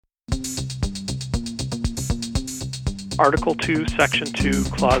Article 2, Section 2,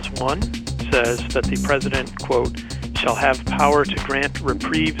 Clause 1 says that the President, quote, shall have power to grant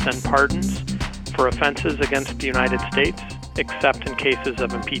reprieves and pardons for offenses against the United States, except in cases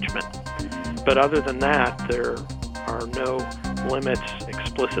of impeachment. But other than that, there are no limits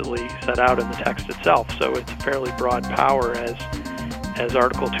explicitly set out in the text itself, so it's a fairly broad power as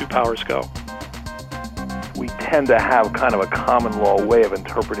Article 2 powers go. We tend to have kind of a common law way of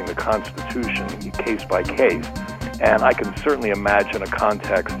interpreting the Constitution case by case, and I can certainly imagine a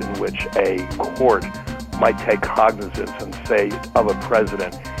context in which a court might take cognizance and say of a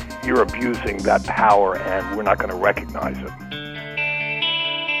president, you're abusing that power and we're not going to recognize it.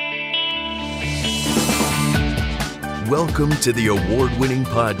 Welcome to the award-winning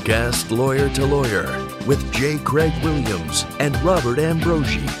podcast, Lawyer to Lawyer, with J. Craig Williams and Robert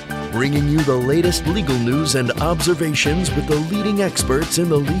Ambrogi, bringing you the latest legal news and observations with the leading experts in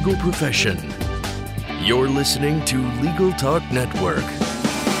the legal profession. You're listening to Legal Talk Network.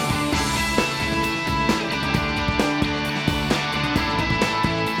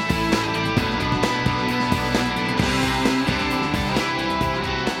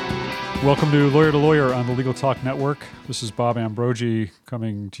 Welcome to Lawyer on the Legal Talk Network. This is Bob Ambrogi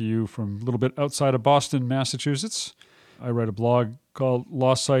coming to you from a little bit outside of Boston, Massachusetts. I write a blog called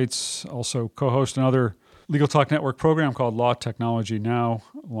Law Sites, also co-host another Legal Talk Network program called Law Technology Now,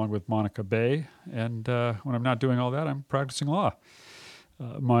 along with Monica Bay. And when I'm not doing all that, I'm practicing law.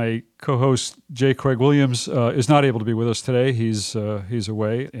 My co-host, J. Craig Williams, is not able to be with us today. He's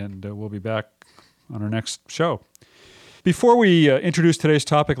away, and we'll be back on our next show. Before we introduce today's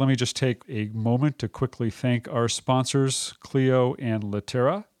topic, let me just take a moment to quickly thank our sponsors, Clio and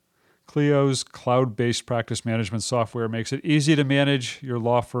Litera. Clio's cloud-based practice management software makes it easy to manage your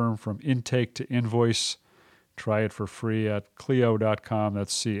law firm from intake to invoice. Try it for free at Clio.com.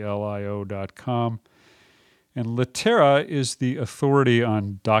 That's CLIO.com. And Litera is the authority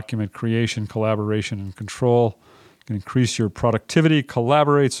on document creation, collaboration, and control. You can increase your productivity,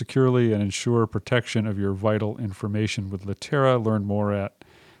 collaborate securely, and ensure protection of your vital information with Litera. Learn more at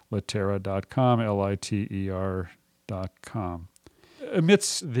Litera.com, Liter.com.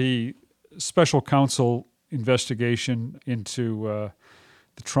 Amidst the special counsel investigation into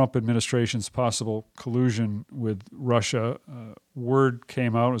the Trump administration's possible collusion with Russia, word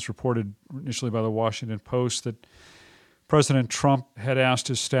came out, it was reported initially by the Washington Post, that President Trump had asked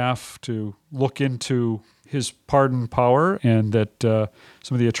his staff to look into his pardon power, and that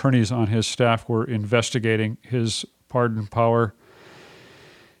some of the attorneys on his staff were investigating his pardon power.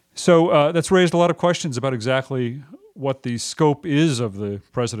 So that's raised a lot of questions about exactly what the scope is of the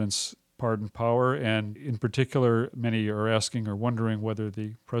president's pardon power, and in particular, many are asking or wondering whether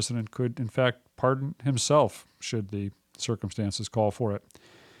the president could, in fact, pardon himself should the circumstances call for it.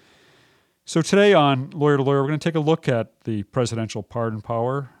 So today on Lawyer to Lawyer, we're going to take a look at the presidential pardon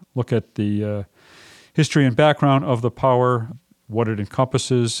power, look at the history and background of the power, what it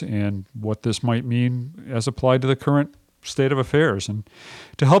encompasses, and what this might mean as applied to the current state of affairs. And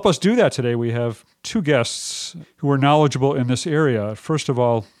to help us do that today, we have two guests who are knowledgeable in this area. First of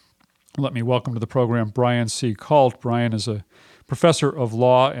all, let me welcome to the program Brian C. Kalt. Brian is a professor of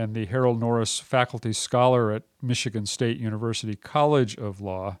law and the Harold Norris Faculty Scholar at Michigan State University College of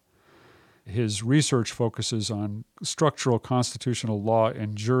Law. His research focuses on structural constitutional law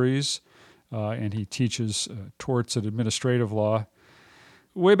and juries, and he teaches torts and administrative law.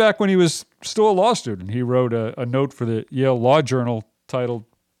 Way back when he was still a law student, he wrote a note for the Yale Law Journal titled,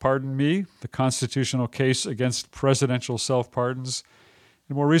 "Pardon Me, the Constitutional Case Against Presidential Self-Pardons."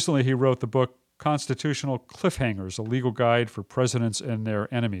 And more recently, he wrote the book Constitutional Cliffhangers, a legal guide for presidents and their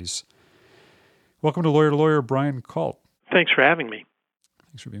enemies. Welcome to Lawyer, Brian Kalt. Thanks for having me.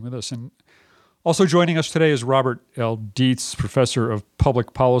 Thanks for being with us. And also joining us today is Robert L. Dietz, professor of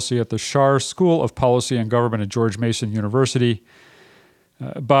public policy at the Schar School of Policy and Government at George Mason University.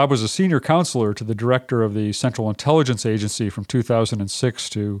 Bob was a senior counselor to the director of the Central Intelligence Agency from 2006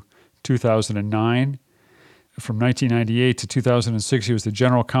 to 2009. From 1998 to 2006, he was the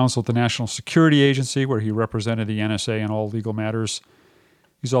general counsel at the National Security Agency, where he represented the NSA in all legal matters.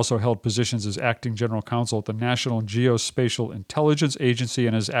 He's also held positions as acting general counsel at the National Geospatial Intelligence Agency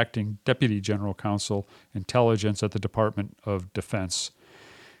and as acting deputy general counsel, intelligence at the Department of Defense.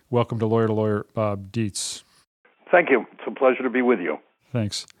 Welcome to Lawyer, Bob Dietz. Thank you. It's a pleasure to be with you.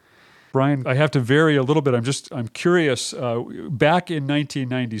 Thanks. Brian, I have to vary a little bit. I'm curious, back in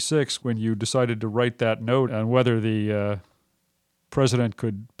 1996, when you decided to write that note on whether the president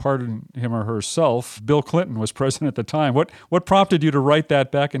could pardon him or herself, Bill Clinton was president at the time. What prompted you to write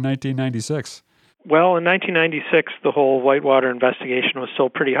that back in 1996? Well, in 1996, the whole Whitewater investigation was still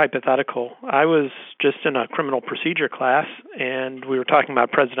pretty hypothetical. I was just in a criminal procedure class, and we were talking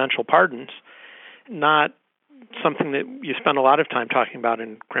about presidential pardons, not something that you spend a lot of time talking about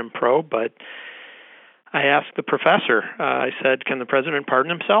in Crim Pro, but I asked the professor, I said, can the president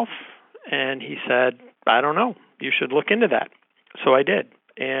pardon himself? And he said, I don't know. You should look into that. So I did.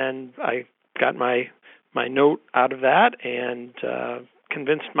 And I got my note out of that and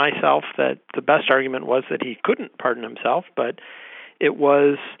convinced myself that the best argument was that he couldn't pardon himself, but it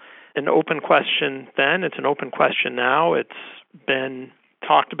was an open question then. It's an open question now. It's been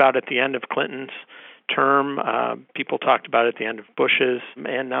talked about at the end of Clinton's term. People talked about it at the end of Bush's,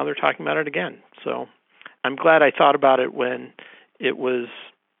 and now they're talking about it again. So I'm glad I thought about it when it was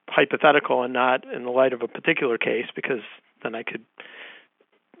hypothetical and not in the light of a particular case, because then I could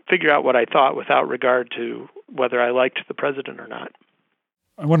figure out what I thought without regard to whether I liked the president or not.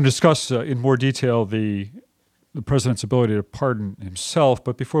 I want to discuss in more detail the president's ability to pardon himself,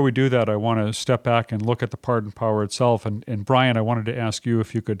 but before we do that, I want to step back and look at the pardon power itself. And Brian, I wanted to ask you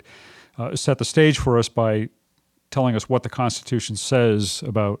if you could set the stage for us by telling us what the Constitution says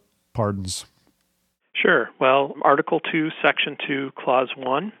about pardons. Sure. Well, Article 2, Section 2, Clause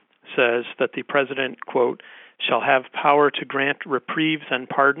 1 says that the president, quote, shall have power to grant reprieves and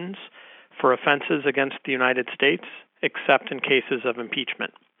pardons for offenses against the United States, except in cases of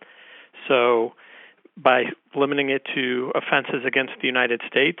impeachment. So by limiting it to offenses against the United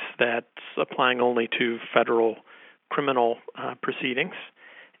States, that's applying only to federal criminal proceedings.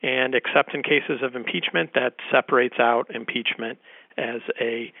 And except in cases of impeachment, that separates out impeachment as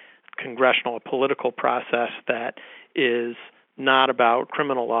a congressional, a political process that is not about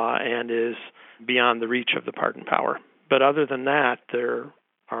criminal law and is beyond the reach of the pardon power. But other than that, there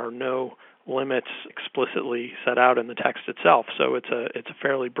are no limits explicitly set out in the text itself. So it's a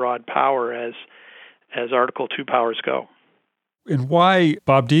fairly broad power as Article 2 powers go. And why,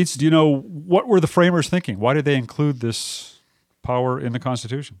 Bob Dietz, do you know, what were the framers thinking? Why did they include this power in the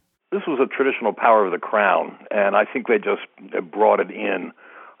Constitution? This was a traditional power of the crown, and I think they just brought it in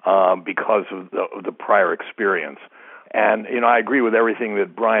because of the prior experience. And, I agree with everything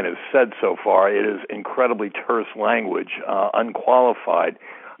that Brian has said so far. It is incredibly terse language, unqualified.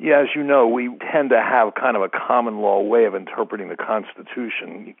 Yeah, as you know, we tend to have kind of a common law way of interpreting the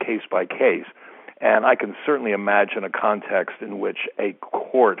Constitution case by case. And I can certainly imagine a context in which a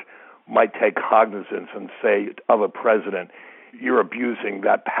court might take cognizance and say of a president, you're abusing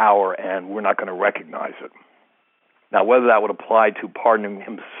that power and we're not going to recognize it. Now, whether that would apply to pardoning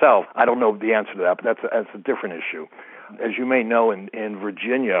himself, I don't know the answer to that, but that's a different issue. As you may know, in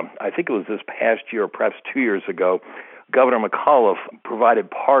Virginia, I think it was this past year, or perhaps 2 years ago, Governor McAuliffe provided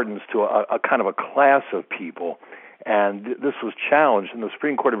pardons to a kind of a class of people, and this was challenged, and the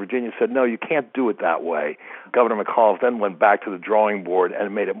Supreme Court of Virginia said, no, you can't do it that way. Governor McAuliffe then went back to the drawing board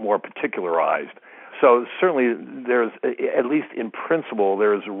and made it more particularized. So certainly there's, at least in principle,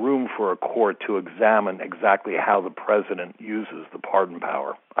 there is room for a court to examine exactly how the president uses the pardon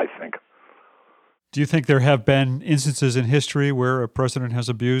power, I think. Do you think there have been instances in history where a president has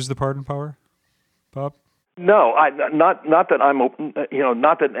abused the pardon power, Bob? No, not that I'm,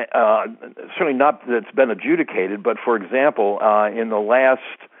 not that certainly not that it's been adjudicated. But for example, in the last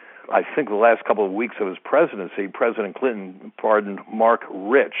couple of weeks of his presidency, President Clinton pardoned Mark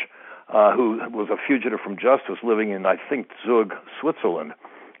Rich, who was a fugitive from justice living in, I think, Zug, Switzerland.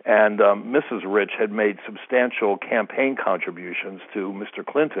 And Mrs. Rich had made substantial campaign contributions to Mr.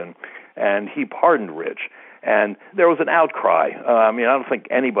 Clinton, and he pardoned Rich. And there was an outcry. I don't think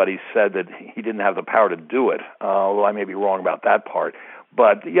anybody said that he didn't have the power to do it, although I may be wrong about that part.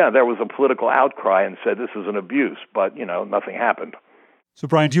 But, yeah, there was a political outcry and said this is an abuse, but, nothing happened. So,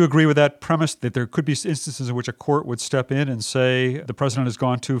 Brian, do you agree with that premise that there could be instances in which a court would step in and say the president has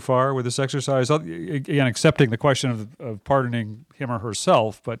gone too far with this exercise? Again, accepting the question of pardoning him or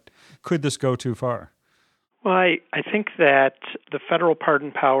herself, but could this go too far? Well, I think that the federal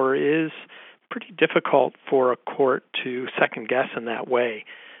pardon power is pretty difficult for a court to second-guess in that way.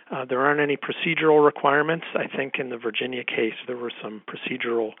 There aren't any procedural requirements. I think in the Virginia case there were some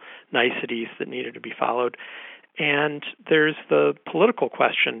procedural niceties that needed to be followed. And there's the political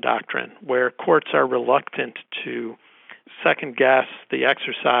question doctrine, where courts are reluctant to second-guess the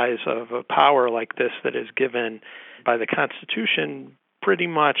exercise of a power like this that is given by the Constitution pretty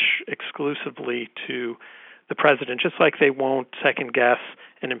much exclusively to the president. Just like they won't second-guess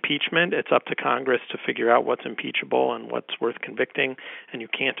an impeachment, it's up to Congress to figure out what's impeachable and what's worth convicting, and you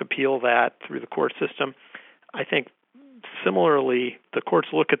can't appeal that through the court system. I think similarly, the courts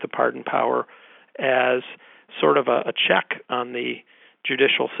look at the pardon power as sort of a check on the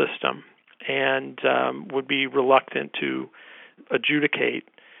judicial system. and would be reluctant to adjudicate,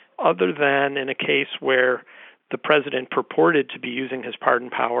 other than in a case where the president purported to be using his pardon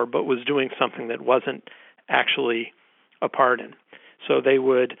power but was doing something that wasn't actually a pardon. So they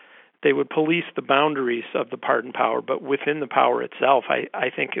would police the boundaries of the pardon power, but within the power itself, I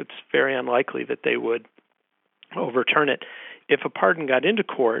think it's very unlikely that they would overturn it. If a pardon got into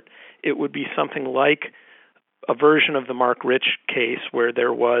court, it would be something like a version of the Mark Rich case where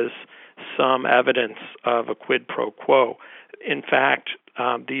there was some evidence of a quid pro quo. In fact,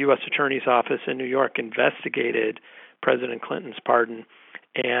 the U.S. Attorney's Office in New York investigated President Clinton's pardon,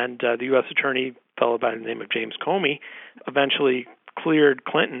 and the U.S. Attorney, a fellow by the name of James Comey, eventually cleared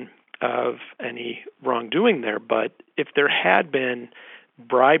Clinton of any wrongdoing there. But if there had been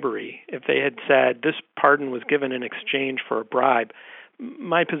bribery, if they had said this pardon was given in exchange for a bribe,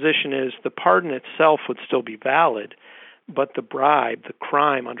 my position is the pardon itself would still be valid, but the bribe, the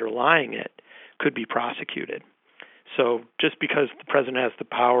crime underlying it, could be prosecuted. So just because the president has the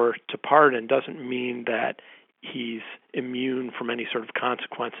power to pardon doesn't mean that he's immune from any sort of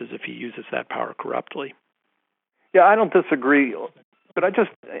consequences if he uses that power corruptly. Yeah, I don't disagree. But I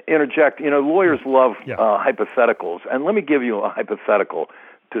just interject, lawyers love hypotheticals. And let me give you a hypothetical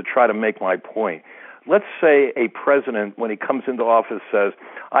to try to make my point. Let's say a president, when he comes into office, says,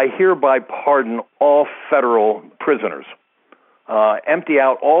 I hereby pardon all federal prisoners. Empty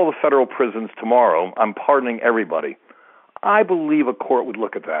out all the federal prisons tomorrow. I'm pardoning everybody. I believe a court would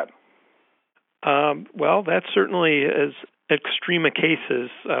look at that. Well, that's certainly as extreme a case as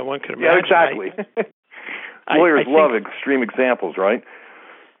one could imagine. Yeah, exactly. Lawyers love extreme examples, right?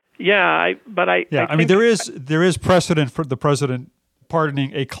 Yeah, I mean, there is precedent for the president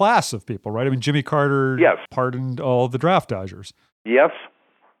pardoning a class of people, right? I mean, Jimmy Carter pardoned all the draft dodgers. Yes.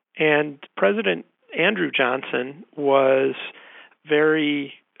 And President Andrew Johnson was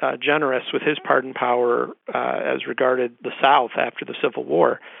very generous with his pardon power as regarded the South after the Civil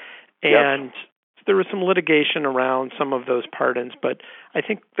War. And there was some litigation around some of those pardons, but I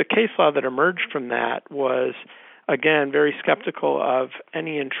think the case law that emerged from that was, again, very skeptical of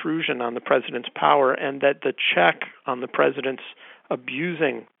any intrusion on the president's power, and that the check on the president's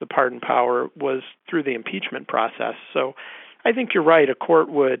abusing the pardon power was through the impeachment process. So I think you're right. A court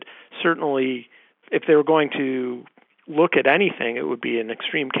would certainly, if they were going to look at anything, it would be an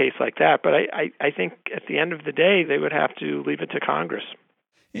extreme case like that. But I think at the end of the day, they would have to leave it to Congress.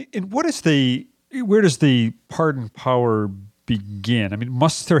 And where does the pardon power begin? I mean,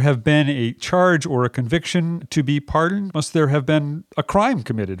 must there have been a charge or a conviction to be pardoned? Must there have been a crime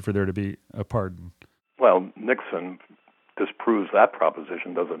committed for there to be a pardon? Well, Nixon disproves that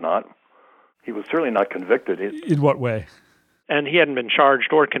proposition, does it not? He was certainly not convicted. In what way? And he hadn't been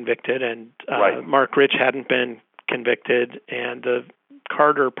charged or convicted, and Mark Rich hadn't been convicted, and the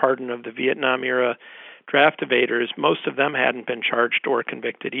Carter pardon of the Vietnam-era draft evaders, most of them hadn't been charged or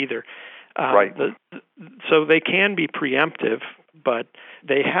convicted either. So they can be preemptive, but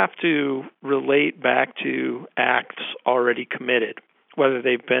they have to relate back to acts already committed. Whether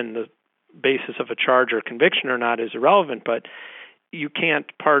they've been the basis of a charge or conviction or not is irrelevant, but you can't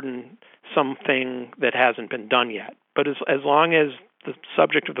pardon something that hasn't been done yet. But as long as the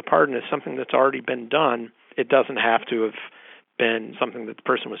subject of the pardon is something that's already been done, it doesn't have to have been something that the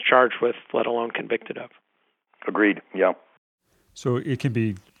person was charged with, let alone convicted of. Agreed, yeah. So it can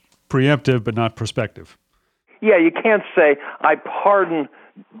be preemptive but not prospective. Yeah, you can't say, I pardon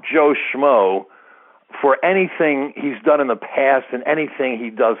Joe Schmo for anything he's done in the past and anything he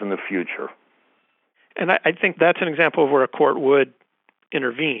does in the future. And I think that's an example of where a court would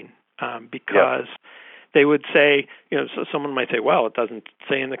intervene because they would say, so someone might say, well, it doesn't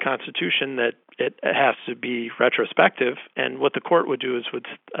say in the Constitution that it has to be retrospective. And what the court would do is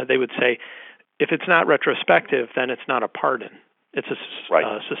they would say, if it's not retrospective, then it's not a pardon. It's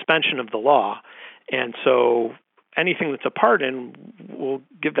a suspension of the law. And so anything that's a pardon, we'll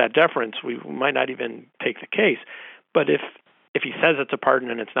give that deference. We might not even take the case. But if he says it's a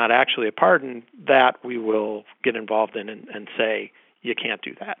pardon and it's not actually a pardon, that we will get involved in and say, you can't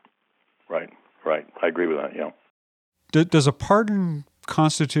do that. Right. I agree with that, yeah. Does a pardon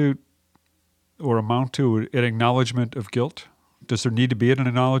constitute or amount to an acknowledgement of guilt? Does there need to be an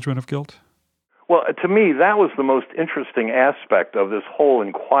acknowledgement of guilt? Well, to me, that was the most interesting aspect of this whole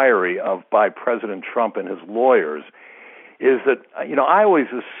inquiry by President Trump and his lawyers, is that, I always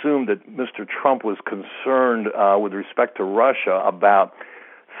assumed that Mr. Trump was concerned with respect to Russia about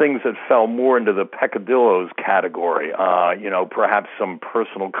things that fell more into the peccadillos category, perhaps some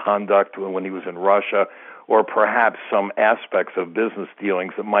personal conduct when he was in Russia, or perhaps some aspects of business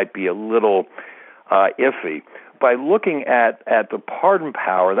dealings that might be a little iffy. by looking at the pardon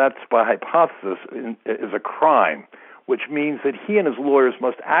power, that's by hypothesis, is a crime, which means that he and his lawyers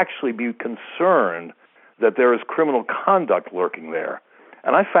must actually be concerned that there is criminal conduct lurking there.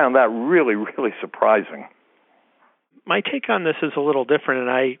 And I found that really, really surprising. My take on this is a little different, and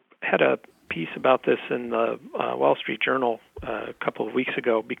I had a piece about this in the Wall Street Journal a couple of weeks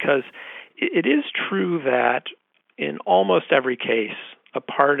ago, because it is true that in almost every case, a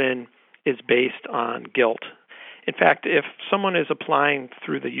pardon is based on guilt. In fact, if someone is applying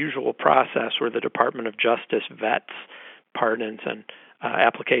through the usual process where the Department of Justice vets pardons and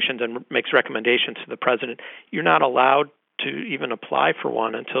applications and makes recommendations to the president, you're not allowed to even apply for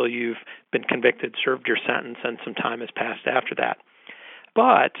one until you've been convicted, served your sentence, and some time has passed after that.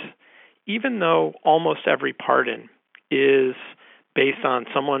 But even though almost every pardon is based on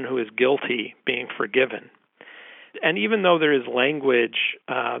someone who is guilty being forgiven, and even though there is language,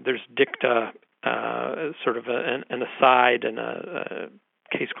 there's dicta, sort of an aside in a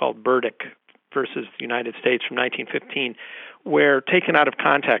case called Burdick versus the United States from 1915, where taken out of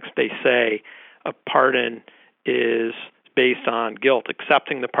context, they say a pardon is based on guilt.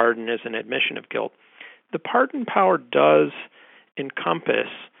 Accepting the pardon is an admission of guilt. The pardon power does encompass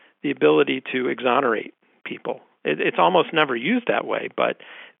the ability to exonerate people. It's almost never used that way, but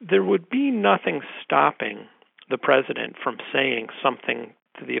there would be nothing stopping the president from saying something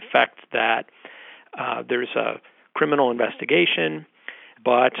to the effect that there's a criminal investigation,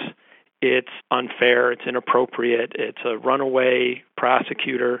 but it's unfair, it's inappropriate, it's a runaway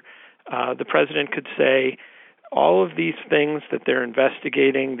prosecutor. The president could say, all of these things that they're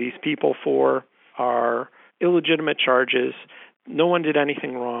investigating these people for are illegitimate charges. No one did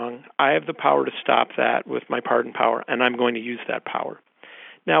anything wrong. I have the power to stop that with my pardon power, and I'm going to use that power.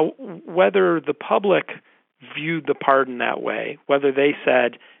 Now, whether the public viewed the pardon that way, whether they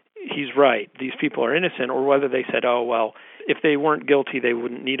said, he's right, these people are innocent, or whether they said, oh, well, if they weren't guilty, they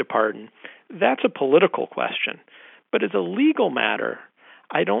wouldn't need a pardon, that's a political question. But as a legal matter,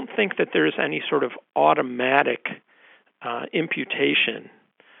 I don't think that there's any sort of automatic imputation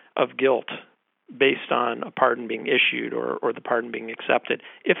of guilt based on a pardon being issued or the pardon being accepted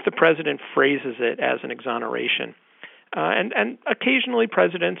if the president phrases it as an exoneration. And occasionally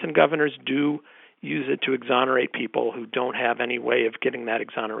presidents and governors do use it to exonerate people who don't have any way of getting that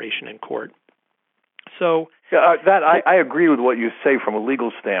exoneration in court. So I agree with what you say from a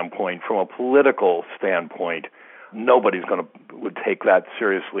legal standpoint. From a political standpoint, nobody's would take that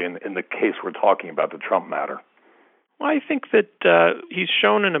seriously in the case we're talking about, the Trump matter. Well, I think that he's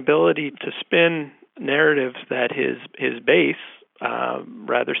shown an ability to spin narratives that his base,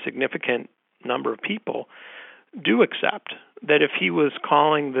 rather significant number of people, do accept. That if he was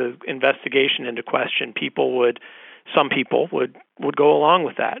calling the investigation into question, some people would go along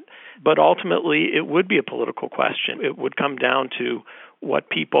with that. But ultimately, it would be a political question. It would come down to what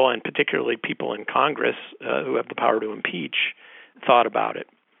people, and particularly people in Congress who have the power to impeach, thought about it.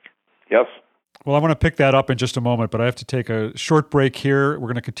 Yes. Well, I want to pick that up in just a moment, but I have to take a short break here. We're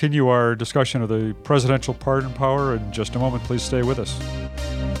going to continue our discussion of the presidential pardon power in just a moment. Please stay with us.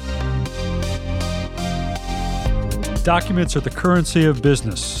 Documents are the currency of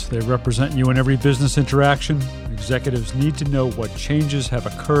business. They represent you in every business interaction. Executives need to know what changes have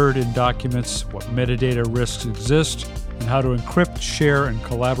occurred in documents, what metadata risks exist, and how to encrypt, share, and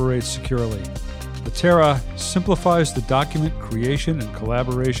collaborate securely. Litera simplifies the document creation and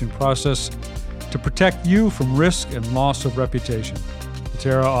collaboration process to protect you from risk and loss of reputation.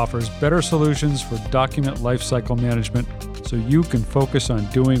 Litera offers better solutions for document lifecycle management so you can focus on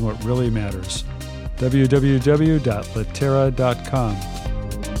doing what really matters. www.litera.com.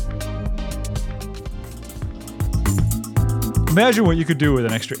 Imagine what you could do with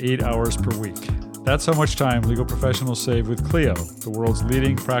an extra 8 hours per week. That's how much time legal professionals save with Clio, the world's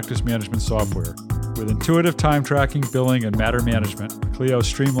leading practice management software. With intuitive time tracking, billing, and matter management, Clio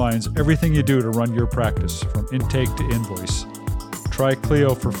streamlines everything you do to run your practice, from intake to invoice. Try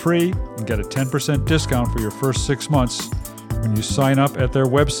Clio for free and get a 10% discount for your first 6 months when you sign up at their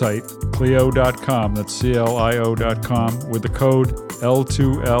website, Clio.com, that's CLIO.com, with the code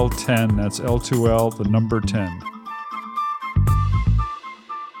L2L10, that's L2L, the number 10.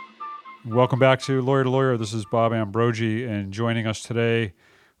 Welcome back to Lawyer to Lawyer. This is Bob Ambrogi, and joining us today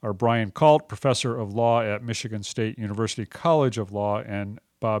are Brian Kalt, professor of law at Michigan State University College of Law, and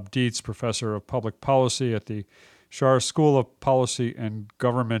Bob Dietz, professor of public policy at the Schar School of Policy and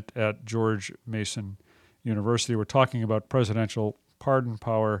Government at George Mason University. We're talking about presidential pardon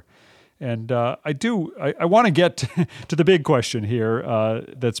power. And I want to get to the big question here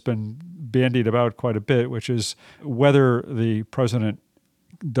that's been bandied about quite a bit, which is whether the president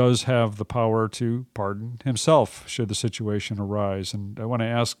does have the power to pardon himself should the situation arise. And I want to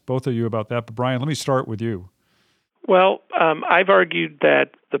ask both of you about that. But Brian, let me start with you. Well, I've argued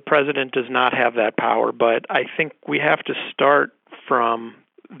that the president does not have that power, but I think we have to start from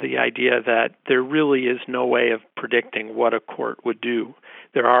the idea that there really is no way of predicting what a court would do.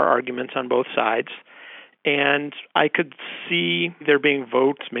 There are arguments on both sides, and I could see there being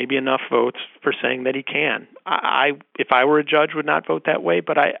votes, maybe enough votes, for saying that he can. If I were a judge, would not vote that way,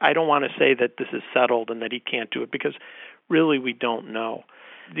 but I don't want to say that this is settled and that he can't do it, because really we don't know.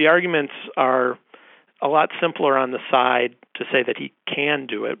 The arguments are a lot simpler on the side to say that he can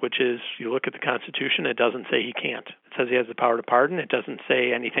do it, which is, you look at the Constitution, it doesn't say he can't. It says he has the power to pardon. It doesn't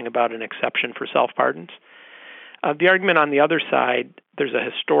say anything about an exception for self-pardons. The argument on the other side, there's a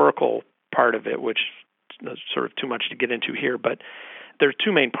historical part of it, which is sort of too much to get into here, but there are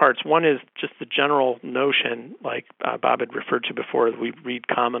two main parts. One is just the general notion, like Bob had referred to before, we read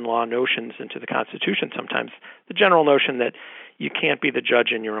common law notions into the Constitution sometimes, the general notion that you can't be the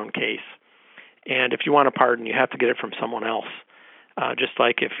judge in your own case. And if you want a pardon, you have to get it from someone else. Just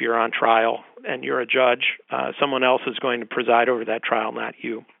like if you're on trial and you're a judge, someone else is going to preside over that trial, not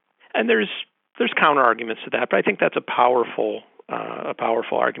you. And there's counter arguments to that, but I think that's a powerful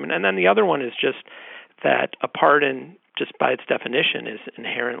argument. And then the other one is just that a pardon, just by its definition, is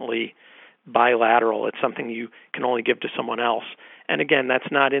inherently bilateral. It's something you can only give to someone else. And again,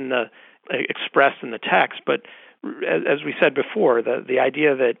 that's not expressed in the text, but as we said before, the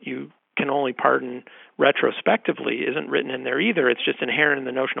idea that you can only pardon retrospectively isn't written in there either. It's just inherent in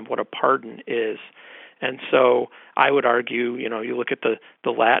the notion of what a pardon is. And so I would argue, you look at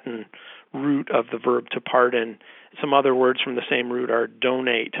the Latin root of the verb to pardon, some other words from the same root are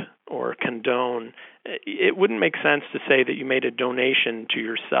donate or condone. It wouldn't make sense to say that you made a donation to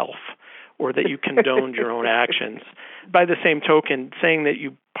yourself or that you condoned your own actions. By the same token, saying that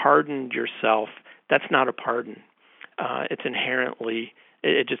you pardoned yourself, that's not a pardon. It's inherently,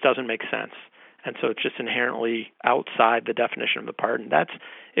 it just doesn't make sense. And so it's just inherently outside the definition of the pardon. That's,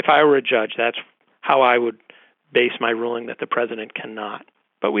 if I were a judge, that's how I would base my ruling that the president cannot.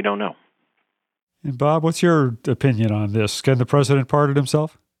 But we don't know. And Bob, what's your opinion on this? Can the president pardon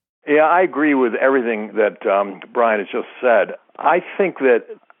himself? Yeah, I agree with everything that Brian has just said. I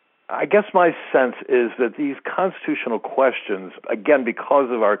guess my sense is that these constitutional questions, again,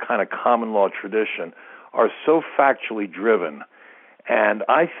 because of our kind of common law tradition, are so factually driven. And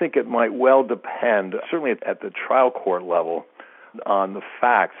I think it might well depend, certainly at the trial court level, on the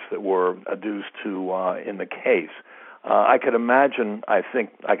facts that were adduced to in the case. I could imagine, I think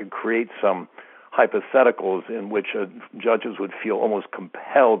I could create some hypotheticals in which judges would feel almost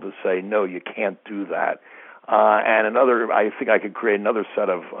compelled to say, no, you can't do that. And I think I could create another set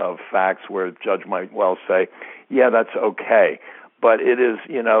of facts where a judge might well say, yeah, that's okay. But it is,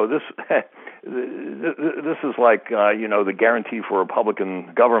 this is like, the guarantee for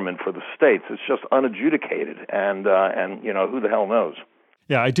Republican government for the states. It's just unadjudicated, and who the hell knows?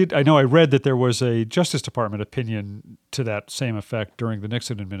 Yeah, I read that there was a Justice Department opinion to that same effect during the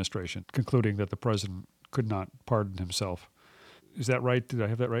Nixon administration, concluding that the president could not pardon himself. Is that right? Did I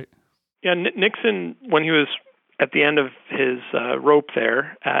have that right? Yeah, Nixon, when he was at the end of his rope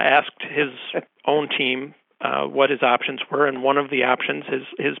there, asked his own team what his options were, and one of the options,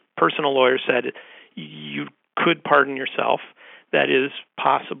 his personal lawyer said, you could pardon yourself. That is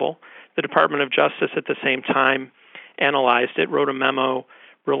possible. The Department of Justice at the same time analyzed it, wrote a memo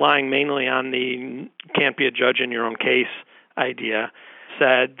relying mainly on the can't be a judge in your own case idea,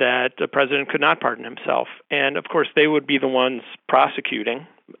 said that the president could not pardon himself. And, of course, they would be the ones prosecuting.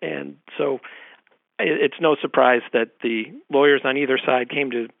 And so it's no surprise that the lawyers on either side came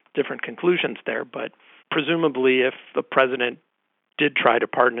to different conclusions there. But presumably if the president did try to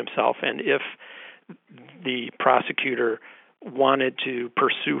pardon himself and if the prosecutor wanted to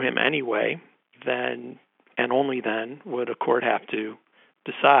pursue him anyway, then and only then would a court have to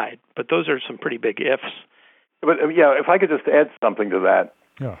decide. But those are some pretty big ifs. But, if I could just add something to that.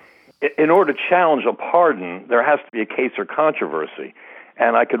 Yeah. In order to challenge a pardon, there has to be a case or controversy.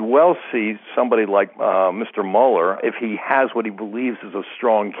 And I could well see somebody like Mr. Mueller, if he has what he believes is a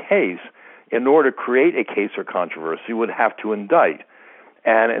strong case, in order to create a case or controversy, would have to indict.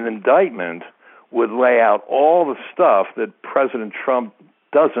 And an indictment would lay out all the stuff that President Trump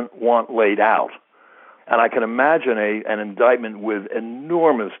doesn't want laid out. And I can imagine an indictment with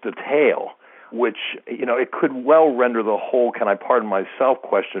enormous detail, which, it could well render the whole can I pardon myself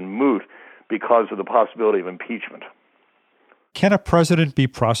question moot because of the possibility of impeachment. Can a president be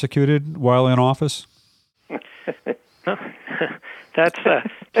prosecuted while in office? That's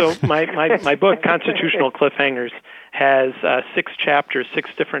so my book, Constitutional Cliffhangers, has 6 chapters, 6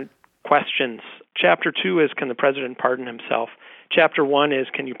 different questions. Chapter 2 is, can the president pardon himself? Chapter 1 is,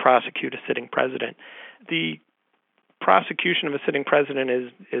 can you prosecute a sitting president? The prosecution of a sitting president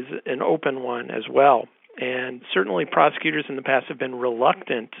is an open one as well. And certainly prosecutors in the past have been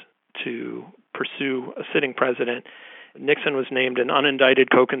reluctant to pursue a sitting president. Nixon was named an unindicted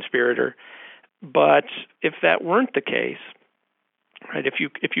co-conspirator. But if that weren't the case, right, if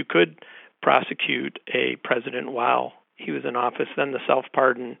you could prosecute a president while he was in office, then the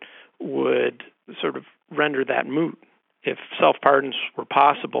self-pardon would sort of render that moot. If self-pardons were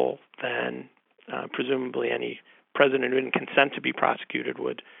possible, then presumably any president who didn't consent to be prosecuted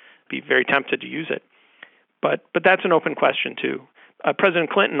would be very tempted to use it. But that's an open question, too. President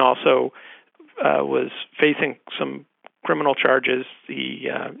Clinton also was facing some criminal charges. He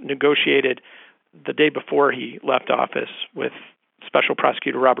negotiated the day before he left office with Special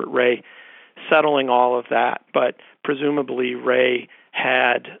Prosecutor Robert Ray, settling all of that. But presumably Ray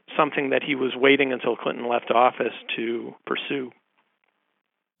had something that he was waiting until Clinton left office to pursue.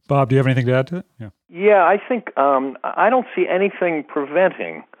 Bob, do you have anything to add to it? Yeah, I think I don't see anything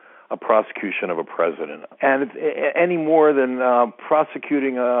preventing a prosecution of a president, and any more than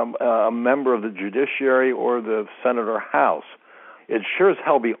prosecuting a member of the judiciary or the Senate or House. It sure as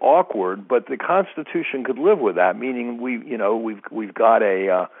hell be awkward, but the Constitution could live with that. Meaning, we've got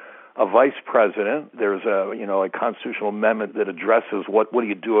a vice president. There's a constitutional amendment that addresses what do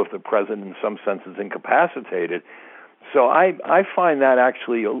you do if the president, in some sense, is incapacitated. So I find that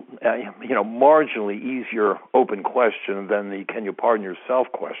actually marginally easier open question than the can you pardon yourself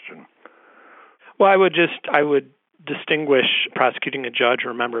question. Well, I would distinguish prosecuting a judge or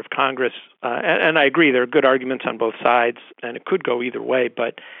a member of Congress, and I agree there are good arguments on both sides, and it could go either way.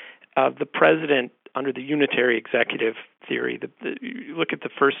 But the president, under the unitary executive theory, you look at the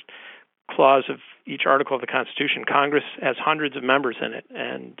first clause of each article of the Constitution. Congress has hundreds of members in it,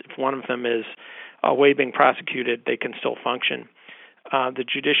 and if one of them is away being prosecuted, they can still function. The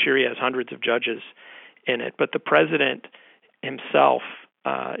judiciary has hundreds of judges in it, but the president himself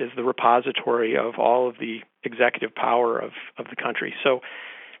is the repository of all of the executive power of the country. So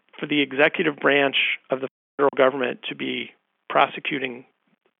for the executive branch of the federal government to be prosecuting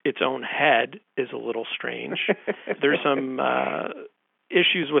its own head is a little strange. There's some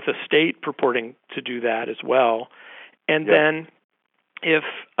issues with a state purporting to do that as well. And then if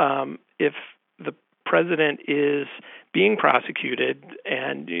the president is being prosecuted,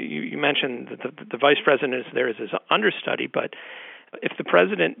 and you mentioned that the vice president is there as his understudy, but if the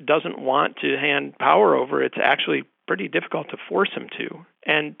president doesn't want to hand power over, it's actually pretty difficult to force him to.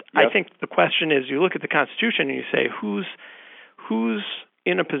 And I think the question is, you look at the Constitution and you say, who's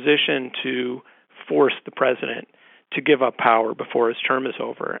in a position to force the president to give up power before his term is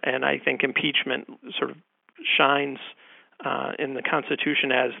over? And I think impeachment sort of shines in the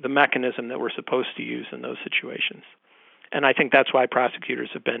Constitution as the mechanism that we're supposed to use in those situations. And I think that's why prosecutors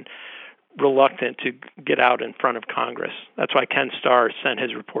have been reluctant to get out in front of Congress. That's why Ken Starr sent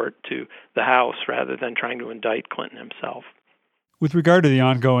his report to the House rather than trying to indict Clinton himself. With regard to the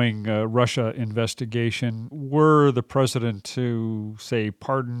ongoing Russia investigation, were the president to, say,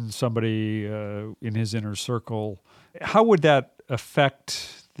 pardon somebody in his inner circle, how would that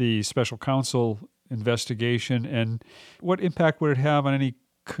affect the special counsel investigation, and what impact would it have on any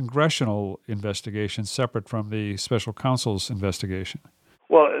congressional investigation separate from the special counsel's investigation?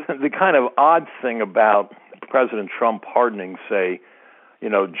 Well, the kind of odd thing about President Trump pardoning, say,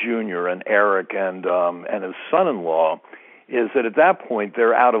 Junior and Eric and his son-in-law, is that at that point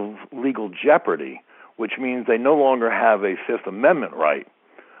they're out of legal jeopardy, which means they no longer have a Fifth Amendment right,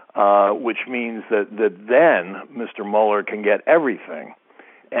 which means that then Mr. Mueller can get everything.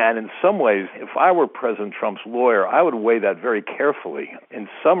 And in some ways, if I were President Trump's lawyer, I would weigh that very carefully. In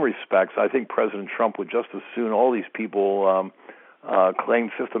some respects, I think President Trump would just as soon all these people claim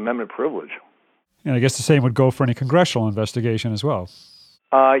Fifth Amendment privilege. And I guess the same would go for any congressional investigation as well.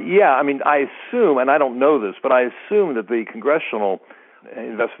 I assume, and I don't know this, but I assume that the congressional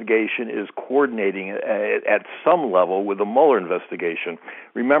investigation is coordinating at some level with the Mueller investigation.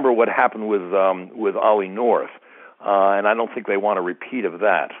 Remember what happened with Ollie North, and I don't think they want a repeat of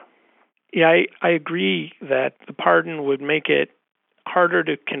that. Yeah, I agree that the pardon would make it harder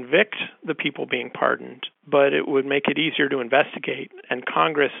to convict the people being pardoned, but it would make it easier to investigate, and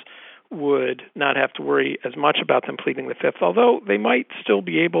Congress would not have to worry as much about them pleading the Fifth, although they might still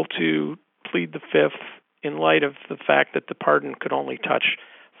be able to plead the Fifth in light of the fact that the pardon could only touch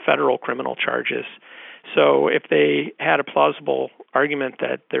federal criminal charges. So if they had a plausible argument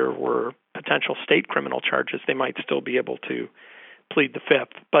that there were potential state criminal charges, they might still be able to plead the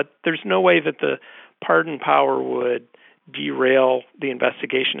Fifth. But there's no way that the pardon power would derail the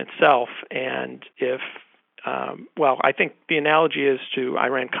investigation itself. And if, I think the analogy is to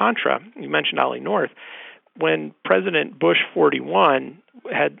Iran-Contra. You mentioned Ollie North. When President Bush 41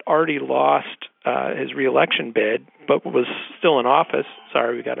 had already lost his reelection bid, but was still in office.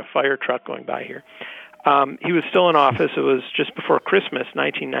 Sorry, we got a fire truck going by here. He was still in office. It was just before Christmas,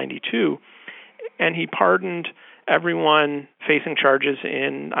 1992, and he pardoned everyone facing charges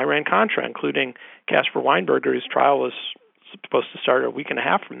in Iran-Contra, including Caspar Weinberger, whose trial was supposed to start a week and a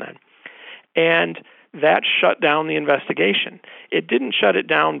half from then. And that shut down the investigation. It didn't shut it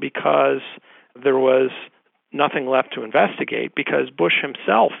down because there was nothing left to investigate, because Bush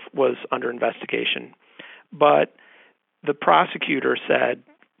himself was under investigation. But the prosecutor said,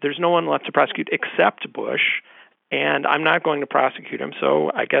 there's no one left to prosecute except Bush, and I'm not going to prosecute him,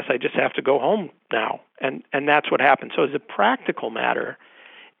 so I guess I just have to go home now. And that's what happened. So as a practical matter,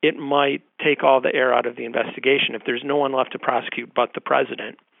 it might take all the air out of the investigation. If there's no one left to prosecute but the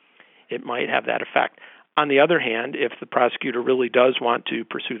president, it might have that effect. On the other hand, if the prosecutor really does want to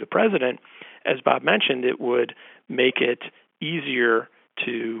pursue the president, as Bob mentioned, it would make it easier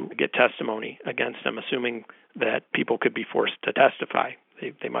to get testimony against him, assuming that people could be forced to testify.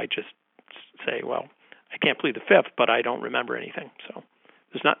 They might just say, well, I can't plead the Fifth, but I don't remember anything. So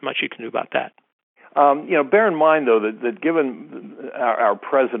there's not much you can do about that. Bear in mind, though, that given our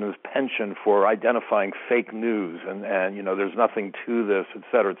president's penchant for identifying fake news and there's nothing to this, et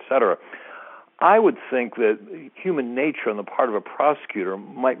cetera, I would think that human nature on the part of a prosecutor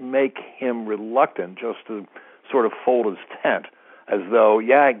might make him reluctant just to sort of fold his tent, as though,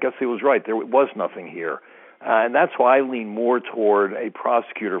 I guess he was right, there was nothing here. And that's why I lean more toward a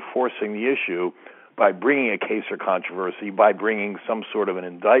prosecutor forcing the issue by bringing a case or controversy, by bringing some sort of an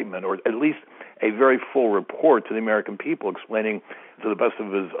indictment, or at least a very full report to the American people explaining to the best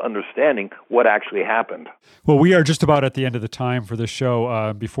of his understanding what actually happened. Well, we are just about at the end of the time for this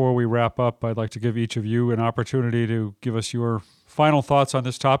show. Before we wrap up, I'd like to give each of you an opportunity to give us your final thoughts on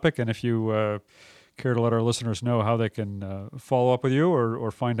this topic, and if you care to let our listeners know how they can follow up with you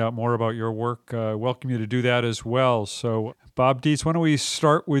or find out more about your work, welcome you to do that as well. So, Bob Dietz, why don't we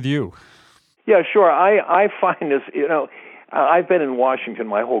start with you? Yeah, sure. I find this, I've been in Washington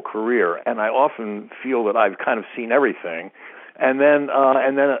my whole career, and I often feel that I've kind of seen everything. And then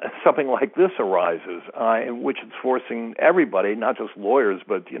something like this arises, in which it's forcing everybody, not just lawyers,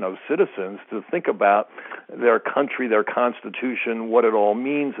 but citizens, to think about their country, their constitution, what it all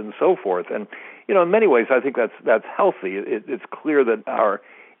means, and so forth. And in many ways, I think that's healthy. It's clear that our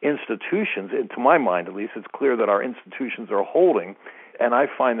institutions, to my mind at least, it's clear that our institutions are holding, and I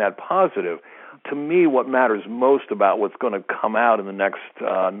find that positive. To me, what matters most about what's going to come out in the next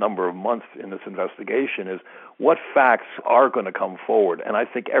number of months in this investigation is what facts are going to come forward. And I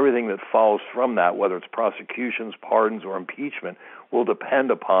think everything that follows from that, whether it's prosecutions, pardons, or impeachment, will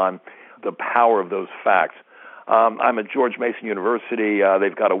depend upon the power of those facts. I'm at George Mason University.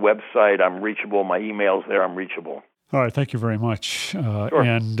 They've got a website. I'm reachable. My email's there. I'm reachable. All right. Thank you very much. Sure.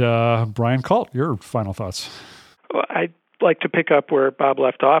 And Brian Kalt, your final thoughts. Well, I'd like to pick up where Bob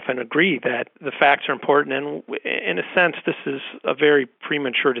left off and agree that the facts are important. And in a sense, this is a very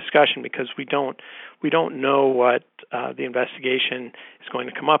premature discussion because we don't know what the investigation is going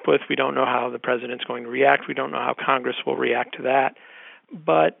to come up with. We don't know how the president's going to react. We don't know how Congress will react to that.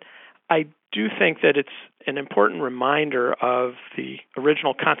 But I do think that it's an important reminder of the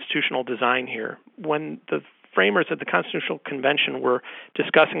original constitutional design here. When the framers at the Constitutional Convention were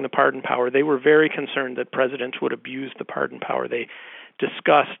discussing the pardon power, they were very concerned that presidents would abuse the pardon power. They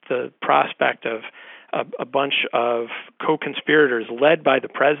discussed the prospect of a bunch of co-conspirators led by the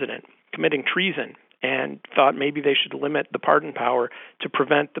president committing treason and thought maybe they should limit the pardon power to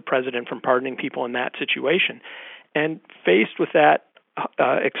prevent the president from pardoning people in that situation. And faced with that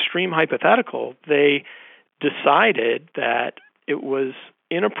extreme hypothetical, they decided that it was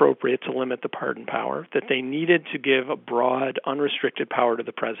inappropriate to limit the pardon power, that they needed to give a broad, unrestricted power to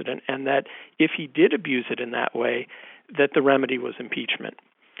the president, and that if he did abuse it in that way, that the remedy was impeachment.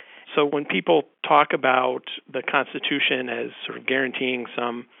 So when people talk about the Constitution as sort of guaranteeing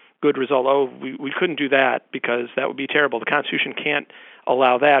some good result, we couldn't do that because that would be terrible. The Constitution can't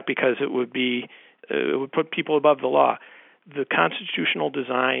allow that because it would put people above the law. The constitutional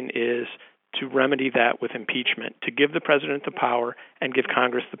design is to remedy that with impeachment, to give the president the power and give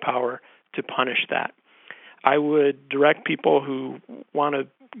Congress the power to punish that. I would direct people who want to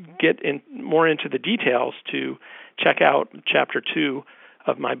get more into the details to check out Chapter 2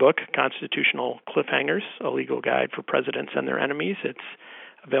 of my book, Constitutional Cliffhangers, a legal guide for presidents and their enemies. It's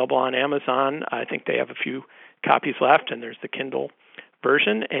available on Amazon. I think they have a few copies left, and there's the Kindle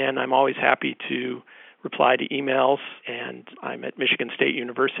version, and I'm always happy to reply to emails. And I'm at Michigan State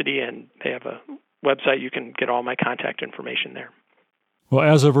University, and they have a website. You can get all my contact information there. Well,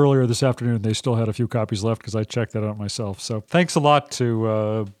 as of earlier this afternoon, they still had a few copies left because I checked that out myself. So thanks a lot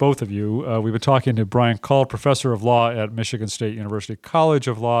to both of you. We've been talking to Brian Kalt, professor of law at Michigan State University College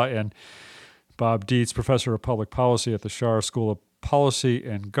of Law, and Bob Dietz, professor of public policy at the Schar School of Policy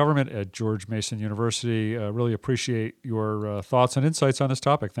and Government at George Mason University. Really appreciate your thoughts and insights on this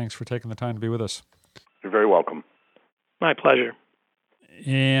topic. Thanks for taking the time to be with us. You're very welcome. My pleasure.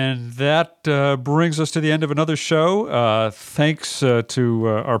 And that brings us to the end of another show. Thanks to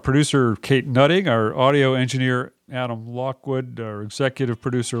our producer, Kate Nutting, our audio engineer, Adam Lockwood, our executive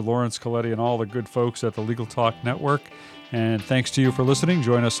producer, Lawrence Coletti, and all the good folks at the Legal Talk Network. And thanks to you for listening.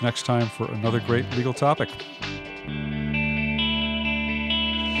 Join us next time for another great legal topic.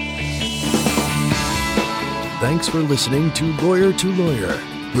 Thanks for listening to Lawyer,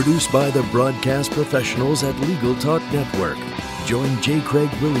 produced by the broadcast professionals at Legal Talk Network. Join J. Craig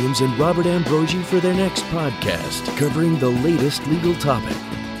Williams and Robert Ambrogi for their next podcast covering the latest legal topic.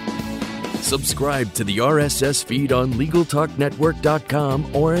 Subscribe to the RSS feed on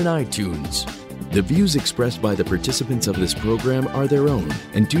LegalTalkNetwork.com or in iTunes. The views expressed by the participants of this program are their own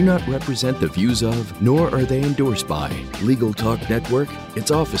and do not represent the views of, nor are they endorsed by, Legal Talk Network,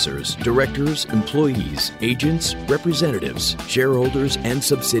 its officers, directors, employees, agents, representatives, shareholders, and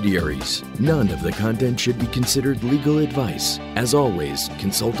subsidiaries. None of the content should be considered legal advice. As always,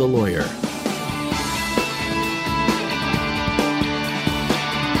 consult a lawyer.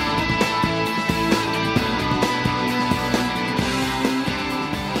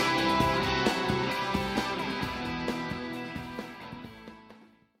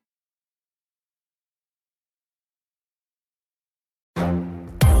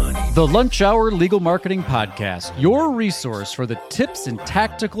 The Lunch Hour Legal Marketing Podcast, your resource for the tips and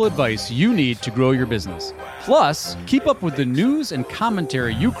tactical advice you need to grow your business. Plus, keep up with the news and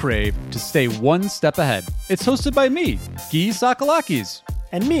commentary you crave to stay one step ahead. It's hosted by me, Guy Sakalakis.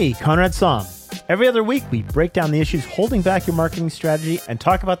 And me, Conrad Somm. Every other week, we break down the issues holding back your marketing strategy and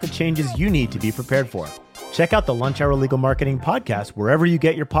talk about the changes you need to be prepared for. Check out the Lunch Hour Legal Marketing Podcast wherever you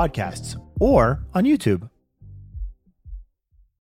get your podcasts or on YouTube.